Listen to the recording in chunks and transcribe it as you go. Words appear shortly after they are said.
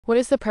What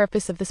is the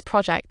purpose of this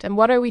project and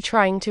what are we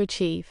trying to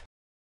achieve?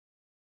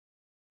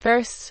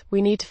 First,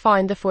 we need to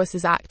find the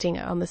forces acting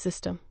on the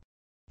system.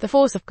 The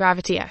force of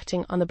gravity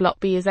acting on the block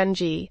B is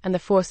mg, and the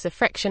force of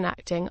friction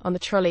acting on the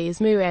trolley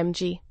is mu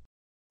mg.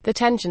 The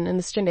tension in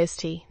the string is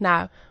T.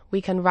 Now, we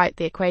can write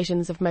the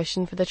equations of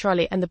motion for the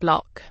trolley and the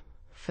block.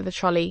 For the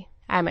trolley,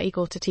 m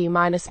equal to T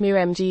minus mu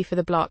mg. For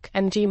the block,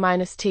 mg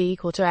minus T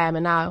equal to m.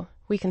 And now,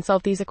 we can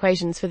solve these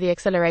equations for the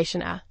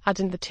acceleration.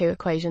 Adding the two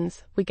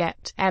equations, we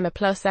get m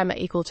plus m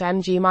equal to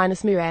mg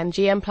minus mu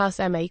mg, m plus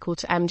m equal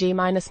to mg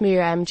minus mu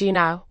mg.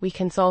 Now, we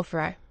can solve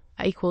for a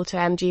equal to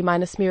mg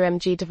minus mu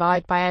mg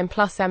divided by m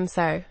plus m.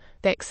 So,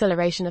 the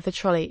acceleration of the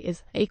trolley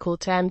is equal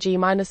to mg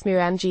minus mu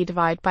mg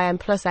divided by m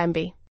plus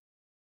mb.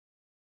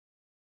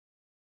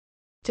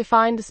 To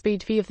find the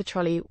speed v of the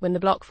trolley when the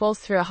block falls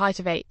through a height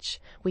of h,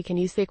 we can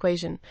use the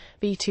equation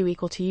v2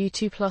 equal to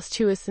u2 plus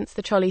 2 as since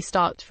the trolley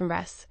starts from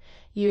rest,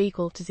 u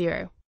equal to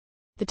 0.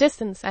 The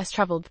distance s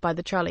travelled by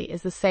the trolley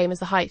is the same as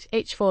the height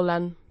h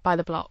fallen by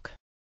the block.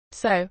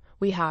 So,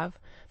 we have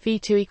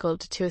v2 equal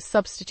to 2 as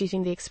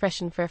substituting the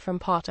expression for from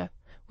part.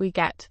 We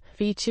get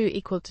v2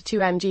 equal to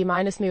 2mg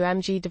minus mu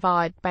mg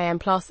divided by m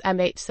plus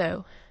mh.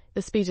 So,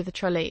 the speed of the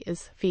trolley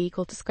is v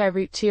equal to square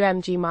root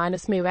 2mg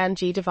minus mu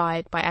mg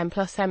divided by m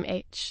plus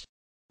mh.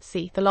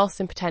 C. The loss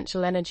in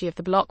potential energy of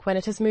the block when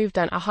it has moved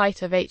down a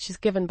height of h is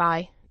given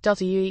by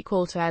delta u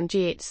equal to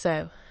mgh.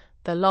 So,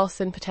 the loss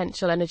in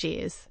potential energy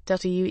is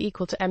delta u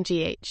equal to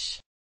mgh.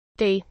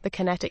 D. The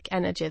kinetic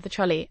energy of the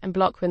trolley and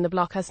block when the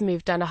block has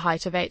moved down a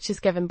height of h is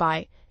given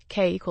by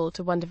k equal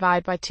to 1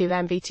 divided by 2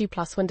 mv2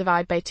 plus 1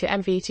 divided by 2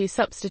 mv2.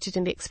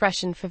 Substituting the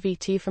expression for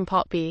v2 from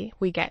part B,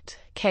 we get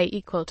k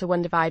equal to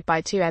 1 divided by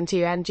 2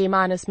 m2 mg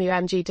minus mu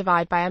mg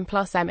divided by m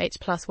plus mh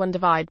plus 1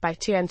 divided by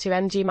 2 m2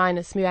 mg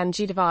minus mu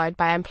mg divided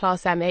by m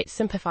plus mh.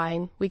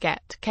 Simplifying, we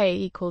get k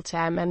equal to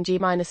m mg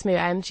minus mu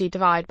mg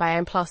divided by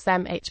m plus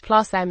mh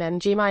plus m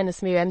mg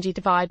minus mu mg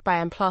divided by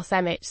m plus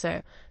mh.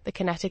 So, the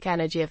kinetic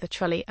energy of the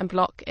trolley and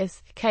block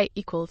is k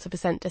equal to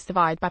 %s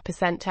divided by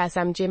 %s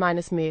mg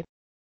minus mu.